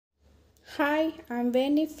Hi, I'm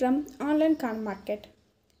Vani from Onlinekhanmarket.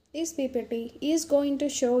 This PPT is going to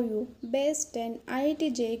show you best 10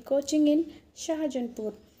 IIT JEE coaching in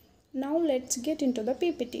Shahjanpur. Now let's get into the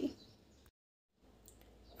PPT.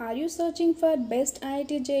 Are you searching for best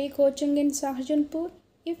IIT JEE coaching in Shahjanpur?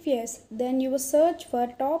 If yes, then your search for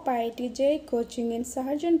top IIT JEE coaching in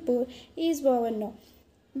Shahjanpur is over now.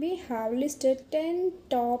 We have listed 10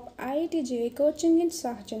 top IIT JEE coaching in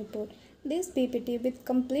Shahjanpur. This PPT with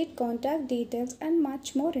complete contact details and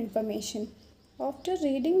much more information. After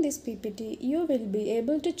reading this PPT, you will be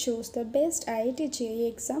able to choose the best IIT JEE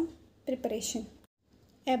exam preparation.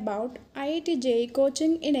 About IIT JEE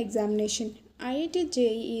coaching in examination. IIT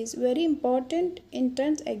JEE is very important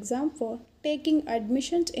entrance exam for taking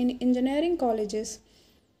admissions in engineering colleges.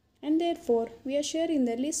 And therefore, we are sharing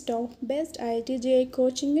the list of best IIT JEE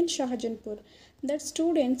coaching in Shahjanpur that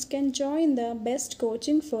students can join the best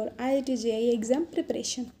coaching for IIT JEE exam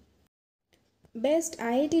preparation. Best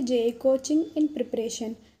IIT JEE coaching in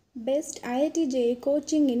preparation. Best IIT JEE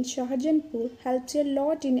coaching in Shahjanpur helps a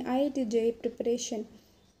lot in IIT JEE preparation.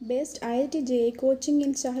 Best IIT JEE coaching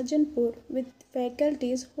in Shahjanpur with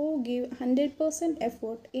faculties who give 100%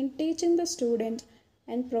 effort in teaching the students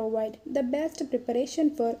and provide the best preparation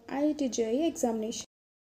for IIT JEE examination.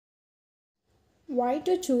 Why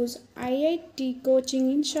to choose IIT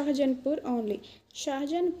coaching in Shahjanpur only?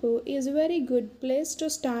 Shahjanpur is a very good place to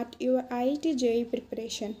start your IIT JEE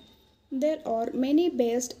preparation. There are many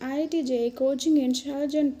best IIT JEE coaching in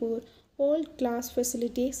Shahjanpur, world-class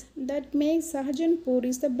facilities that make Shahjanpur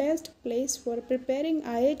is the best place for preparing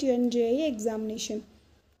IIT and JEE examination.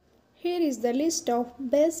 Here is the list of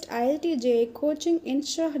best IIT JEE coaching in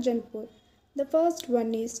Shahjanpur. The first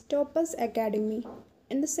one is Toppers Academy,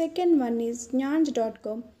 and the second one is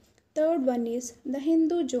Jnanj.com, third one is The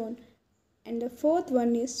Hindu Zone, and the fourth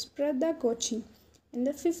one is Shraddha Coaching, and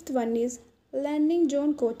the fifth one is Learning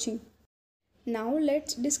Zone Coaching. Now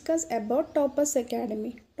let's discuss about Toppers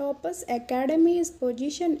Academy. Toppers Academy is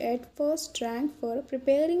positioned at first rank for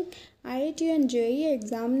preparing IIT and JEE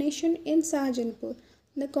examination in Shahjanpur.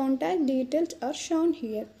 The contact details are shown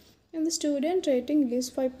here, and the student rating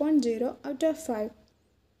is 5.0 out of 5,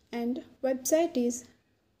 and website is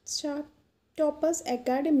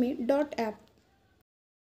toppersacademy.app.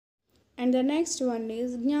 And the next one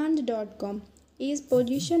is Jnanj.com, is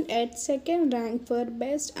positioned at second rank for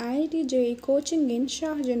best IIT JEE coaching in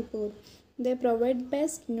Shahjanpur. They provide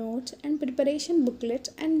best notes and preparation booklets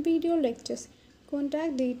and video lectures.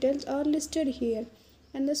 Contact details are listed here,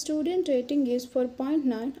 and the student rating is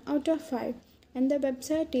 4.9 out of 5, and the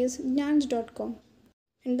website is jnanj.com.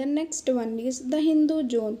 And the next one is The Hindu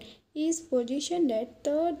Zone, is positioned at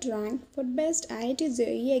third rank for best IIT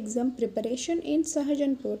JEE exam preparation in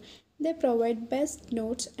Shahjanpur. They provide best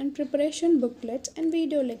notes and preparation booklets and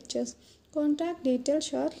video lectures. Contact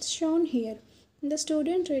details are shown here, and the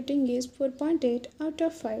student rating is 4.8 out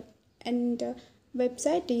of 5, and the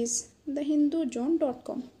website is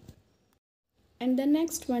thehinduzone.com. And the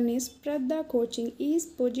next one is Shraddha Coaching, is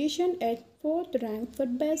positioned at 4th rank for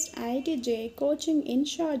best IIT JEE coaching in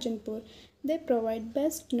Shahjanpur. They provide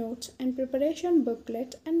best notes and preparation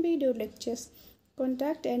booklets and video lectures.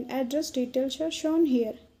 Contact and address details are shown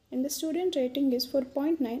here, and the student rating is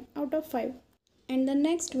 4.9 out of 5. And the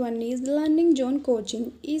next one is Learning Zone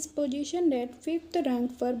Coaching, is positioned at 5th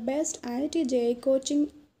rank for best IIT JEE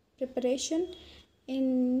coaching preparation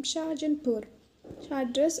in Shahjanpur.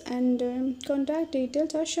 Address and contact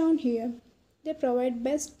details are shown here. They provide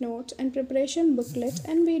best notes and preparation booklets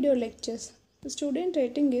and video lectures. The student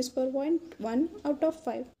rating is 4.1 out of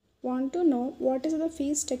 5. Want to know what is the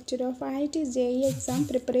fee structure of IIT JEE exam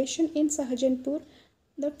preparation in Shahjanpur?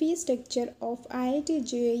 The fee structure of IIT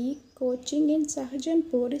JEE coaching in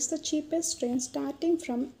Shahjanpur is the cheapest range, starting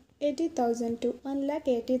from 80,000 to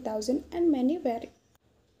 1,80,000, and many vary.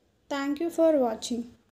 Thank you for watching.